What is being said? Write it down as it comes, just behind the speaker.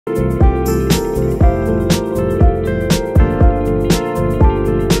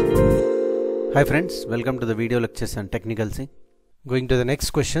Hi friends, welcome to the video lectures on technical C. Going to the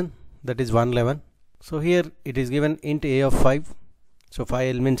next question, that is 111. So here it is given int a of 5. So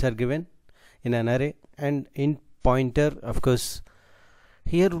 5 elements are given in an array, and int pointer, of course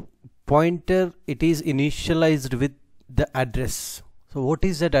here pointer it is initialized with the address. So what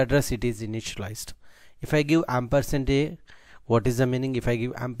is that address it is initialized? If I give ampersand a, what is the meaning? If I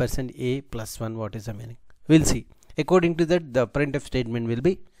give ampersand a plus 1, what is the meaning? We'll see. According to that, the printf statement will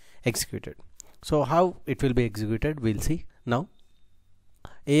be executed. So how it will be executed, we'll see now.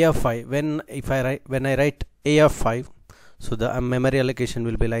 A of 5, when I write a of 5, so the memory allocation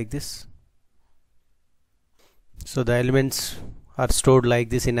will be like this. So the elements are stored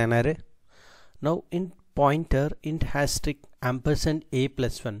like this in an array. Now in pointer, int hashtag ampersand a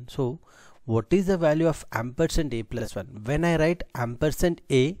plus 1. So what is the value of ampersand a plus 1? When I write ampersand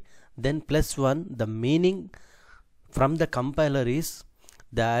a then plus 1, the meaning from the compiler is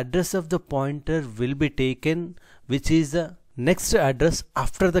the address of the pointer will be taken, which is the next address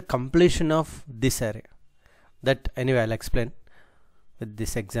after the completion of this array. That anyway I'll explain with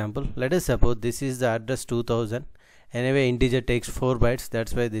this example. Let us suppose this is the address 2000. Anyway integer takes 4 bytes,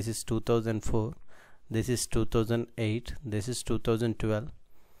 that's why this is 2004, this is 2008, this is 2012,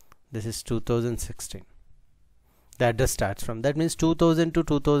 this is 2016. The address starts from, that means 2000 to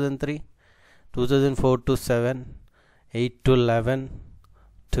 2003, 2004 to 7, 8 to 11,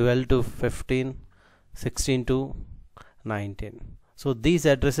 12 to 15, 16 to 19. So these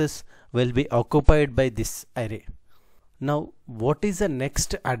addresses will be occupied by this array. Now what is the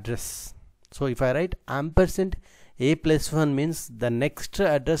next address? So if I write ampersand a plus 1 means the next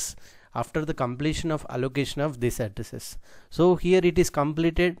address after the completion of allocation of these addresses. So here it is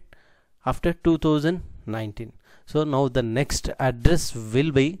completed after 2019. So now the next address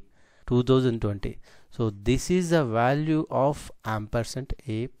will be 2020. So this is the value of ampersand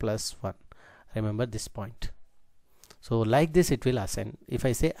a plus 1. Remember this point. So like this it will assign. If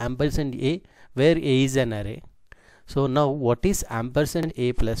I say ampersand a, where a is an array. So now what is ampersand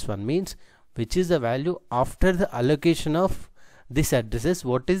a plus 1 means, which is the value after the allocation of this addresses.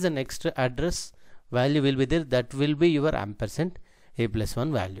 What is the next address value will be there? That will be your ampersand a plus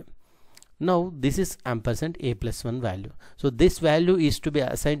 1 value. Now this is ampersand a plus 1 value. So this value is to be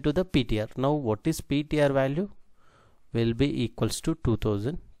assigned to the PTR. Now what is PTR value? Will be equals to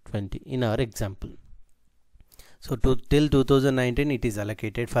 2020 in our example. So till 2019 it is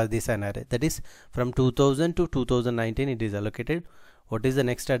allocated for this an array. That is from 2000 to 2019 it is allocated. What is the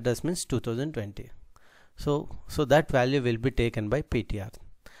next address means 2020. So that value will be taken by PTR.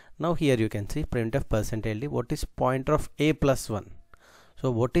 Now here you can see printf %ld. What is pointer of a plus 1? So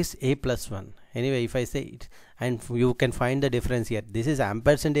what is a plus 1? Anyway, if I say it, and you can find the difference here. This is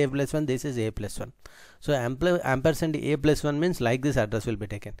ampersand a plus 1, this is a plus 1. So ampersand a plus 1 means like this address will be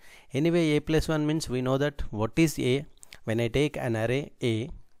taken. Anyway, a plus 1 means we know that what is a. When I take an array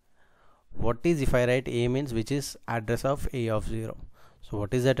a, what is, if I write a means which is address of a of 0. So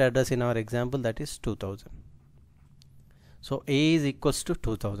what is that address in our example? That is 2000. So a is equals to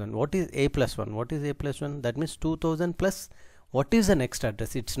 2000. What is a plus 1? What is a plus 1? That means 2000 plus what is the next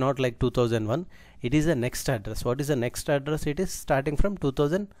address? It's not like 2001. It is the next address. What is the next address? It is starting from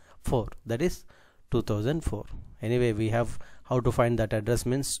 2004. That is 2004. Anyway, we have how to find that address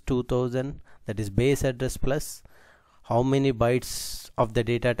means 2000. That is base address plus how many bytes of the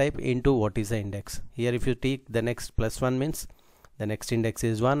data type into what is the index. Here if you take the next plus 1 means the next index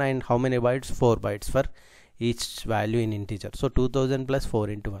is 1, and how many bytes? 4 bytes for each value in integer. So 2000 plus 4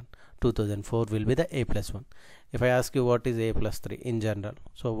 into 1. 2004 will be the a plus 1. If I ask you what is a plus 3 in general,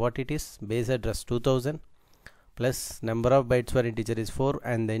 so what it is? Base address 2000 plus number of bytes for integer is 4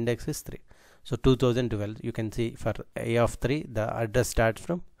 and the index is 3. So 2012, you can see for a of 3 the address starts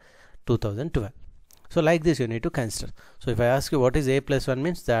from 2012. So like this you need to consider. So if I ask you what is a plus 1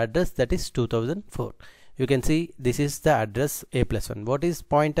 means the address, that is 2004. You can see this is the address a plus 1. What is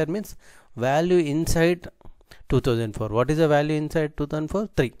pointer means? Value inside 2004. What is the value inside 2004?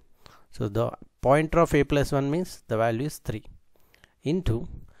 3. So the pointer of a plus 1 means the value is 3 into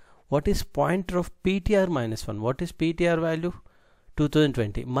what is pointer of PTR minus 1. What is PTR value?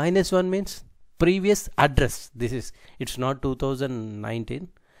 2020. Minus 1 means previous address. This is, it's not 2019,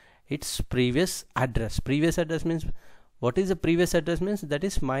 it's previous address. Previous address means, what is the previous address means? That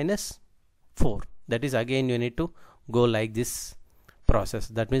is minus 4. That is again you need to go like this process.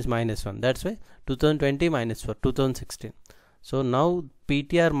 That means minus 1. That's why 2020 minus 4, 2016. So now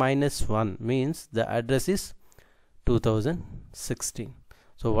PTR minus 1 means the address is 2016.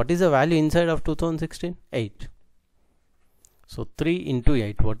 So what is the value inside of 2016? 8. So 3 into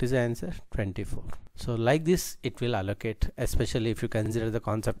 8, what is the answer? 24. So like this it will allocate, especially if you consider the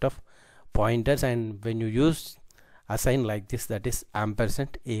concept of pointers, and when you use assign like this, that is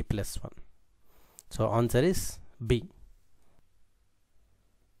ampersand a plus 1. So answer is B.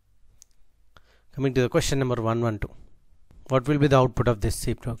 Coming to the question number 112. What will be the output of this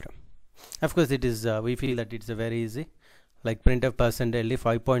C program? Of course it is, we feel that it's a very easy, like printf percent ld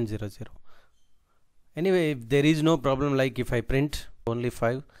 5.00. Anyway, if there is no problem, like if I print only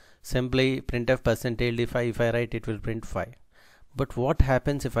 5, simply printf percent ld 5, if I write, it will print 5. But what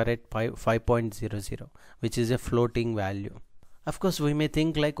happens if I write 5.00, which is a floating value? Of course we may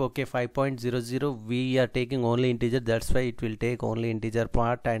think like, okay, 5.00 we are taking only integer, that's why it will take only integer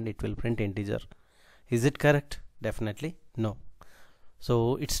part and it will print integer. Is it correct? Definitely no.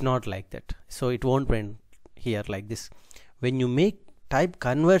 So it's not like that. So it won't print here like this. When you make type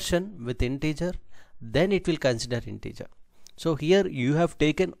conversion with integer, then it will consider integer. So here you have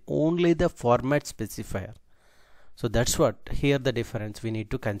taken only the format specifier. So that's what here the difference we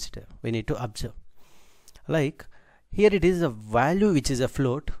need to consider, we need to observe. Like here it is a value which is a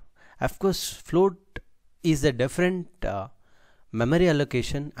float. Of course float is a different memory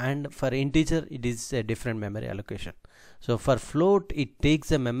allocation, and for integer it is a different memory allocation. So for float it takes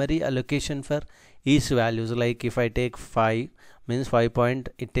a memory allocation for each values. Like if I take 5 means 5 point,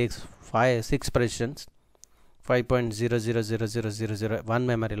 it takes 6 precisions, 5.000000 one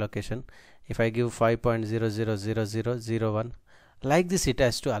memory location. If I give 5.000001, like this it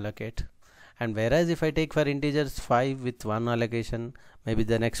has to allocate. And whereas if I take for integers 5 with one allocation, maybe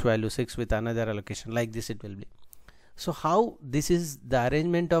the next value 6 with another allocation, like this it will be. So how this is the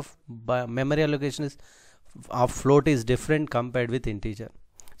arrangement of memory allocation is of float is different compared with integer.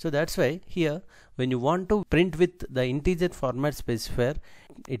 So that's why here when you want to print with the integer format specifier,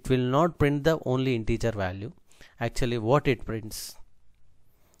 it will not print the only integer value. Actually what it prints,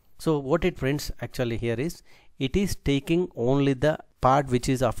 so what it prints actually here is, it is taking only the part which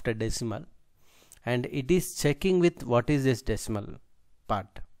is after decimal, and it is checking with what is this decimal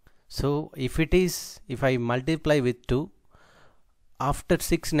part. So if it is, if I multiply with 2 after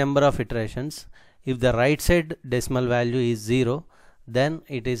 6 number of iterations, if the right side decimal value is 0, then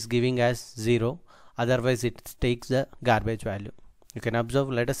it is giving as 0, otherwise it takes the garbage value. You can observe,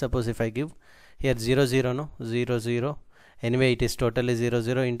 let us suppose if I give here 0 0, no 0 0, anyway it is totally 0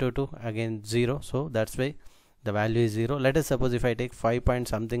 0 into 2, again 0, so that's why the value is 0. Let us suppose if I take 5 point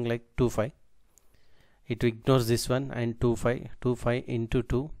something like 25, it ignores this one, and 25 into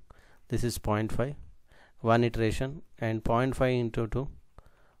 2, this is 0.5, one iteration, and 0.5 into 2,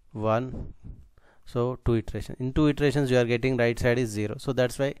 1, so 2 iterations. In 2 iterations you are getting right side is 0, so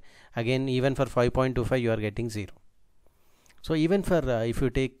that's why again even for 5.25 you are getting 0. So even for if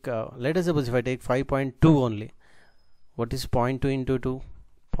you take let us suppose if I take 5.2 only, what is 0.2 into 2?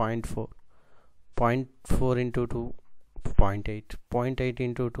 0.4, 0.4 into 2, 0.8, 0.8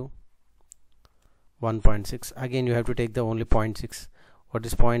 into 2, 1.6. Again you have to take the only 0.6. What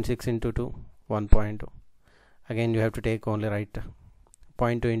is 0.6 into 2? 1.2. Again you have to take only right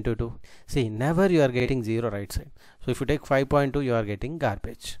 0.2 into 2. See, never you are getting 0 right side. So if you take 5.2 you are getting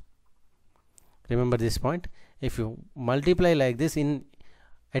garbage. Remember this point. If you multiply like this in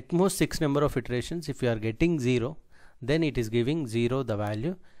at most 6 number of iterations, if you are getting 0, then it is giving 0 the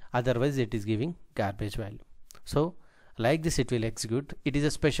value, otherwise it is giving garbage value. So like this it will execute. It is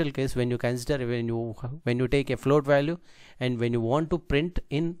a special case when you consider when you take a float value and when you want to print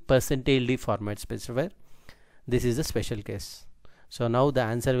in %d format specifier. This is a special case. So now the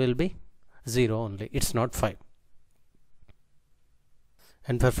answer will be 0 only, it's not 5.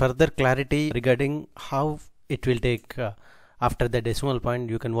 And for further clarity regarding how it will take after the decimal point,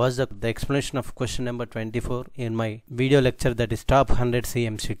 you can watch the explanation of question number 24 in my video lecture, that is top 100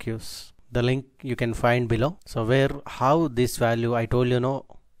 CMCQs. The link you can find below. So where how this value I told you, know,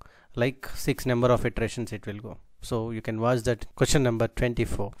 like 6 number of iterations it will go. So you can watch that question number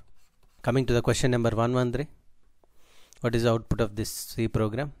 24. Coming to the question number 113. What is the output of this C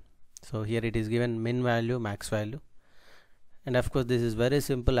program? So here it is given min value, max value, and of course this is very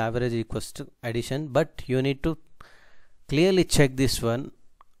simple, average equals to addition, but you need to clearly check this one.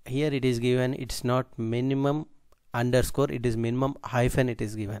 Here it is given, it's not minimum underscore, it is minimum hyphen it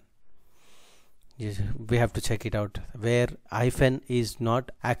is given. Yes, we have to check it out, where hyphen is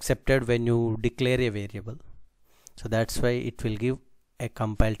not accepted when you declare a variable. So that's why it will give a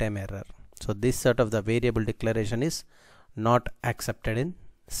compile time error. So this sort of the variable declaration is not accepted in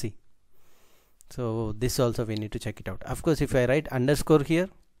C. So this also we need to check it out. Of course if I write underscore here,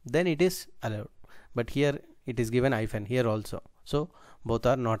 then it is allowed, but here it is given hyphen here also, so both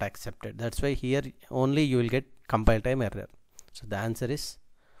are not accepted. That's why here only you will get compile time error. So the answer is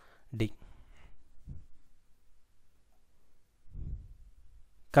D.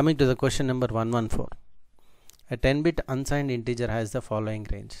 Coming to the question number 114. A 10-bit unsigned integer has the following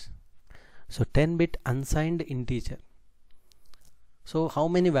range. So 10-bit unsigned integer. So how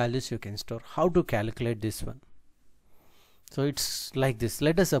many values you can store? How to calculate this one? So it's like this.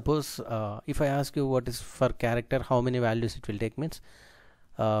 Let us suppose if I ask you what is for character, how many values it will take means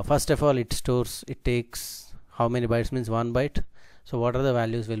first of all it takes how many bytes means 1 byte. So what are the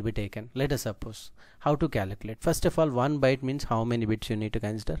values will be taken? Let us suppose how to calculate. First of all, 1 byte means how many bits you need to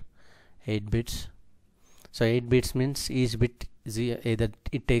consider? 8 bits. So 8 bits means each bit either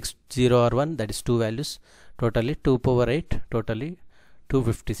it takes 0 or 1, that is 2 values. Totally 2 power 8, totally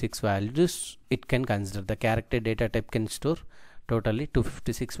 256 values it can consider. The character data type can store totally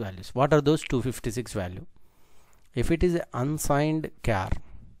 256 values. What are those 256 value? If it is an unsigned char,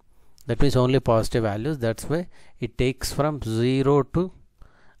 that means only positive values, that's why it takes from 0 to,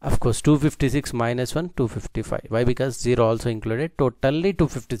 of course, 256 minus 1, 255. Why? Because 0 also included, totally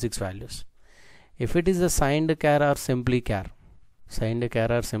 256 values. If it is a signed char or simply char,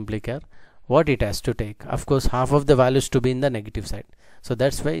 what it has to take? Of course, half of the values to be in the negative side. So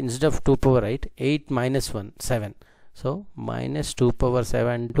that's why instead of 2 power 8, 8 minus 1, 7. So minus 2 power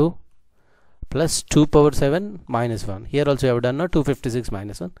 7 to plus 2 power 7 minus 1. Here also you have done now 256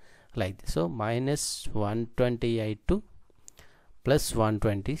 minus 1 like this. So minus 128 to plus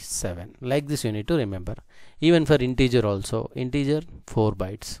 127. Like this you need to remember. Even for integer also, integer 4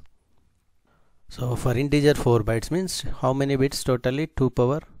 bytes. So for integer 4 bytes means how many bits? Totally 2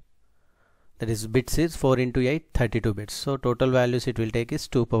 power, that is bits is 4 into 8, 32 bits. So total values it will take is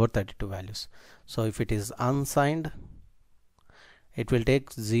 2 power 32 values. So if it is unsigned, it will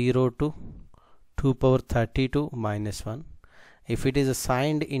take 0 to 2 power 32 minus 1. If it is a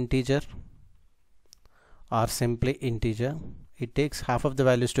signed integer or simply integer, it takes half of the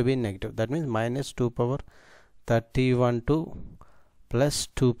values to be negative. That means minus 2 power 31 to plus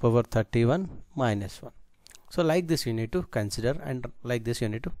 2 power 31 minus 1. So like this you need to consider, and like this you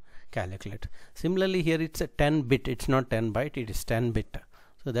need to calculate. Similarly here it's a 10 bit, it's not 10 byte, it is 10 bit.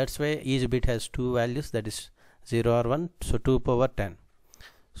 So that's why each bit has 2 values, that is 0 or 1. So 2 power 10.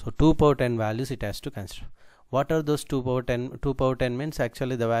 So 2 power 10 values it has to consider. What are those 2 power 10? 2 power 10 means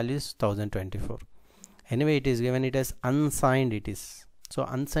actually the value is 1024. Anyway, it is given it as unsigned it is. So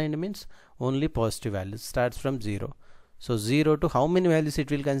unsigned means only positive values, starts from 0. So 0 to how many values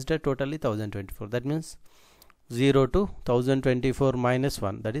it will consider? Totally 1024. That means 0 to 1024 minus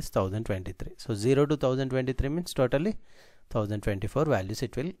 1, that is 1023. So 0 to 1023 means totally 1024 values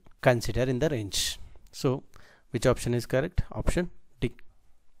it will consider in the range. So which option is correct? Option D.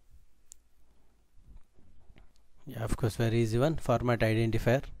 Yeah, of course, very easy one. Format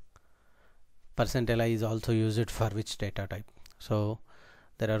identifier. Percentile I is also used for which data type? So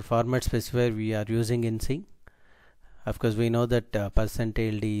there are format specifier we are using in C. Of course, we know that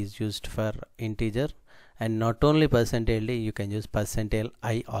percentile D is used for integer, and not only percentile D, you can use percentile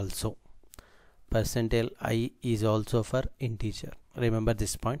I also. Percentile I is also for integer. Remember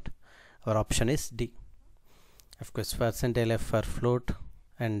this point. Our option is D. Of course, percentile F for float,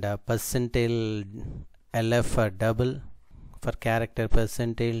 and percentile LF for double, for character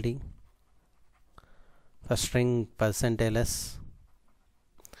percentile D, for string percentile S,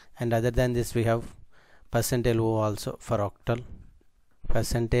 and other than this we have percentile O also for octal,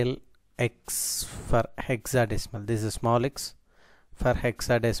 percentile X for hexadecimal, this is small x for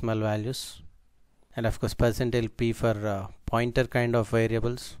hexadecimal values, and of course percentile P for pointer kind of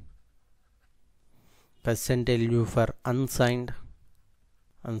variables, percentile U for unsigned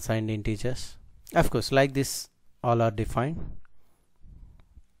integers. Of course, like this all are defined.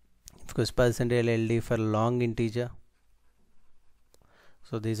 Of course, percentile LD for long integer.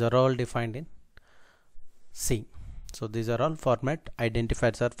 So these are all defined in C. So these are all format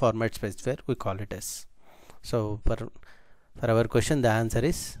identifiers or format specifier, we call it as. So for our question the answer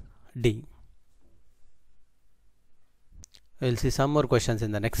is D. We will see some more questions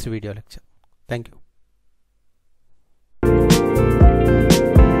in the next video lecture. Thank you.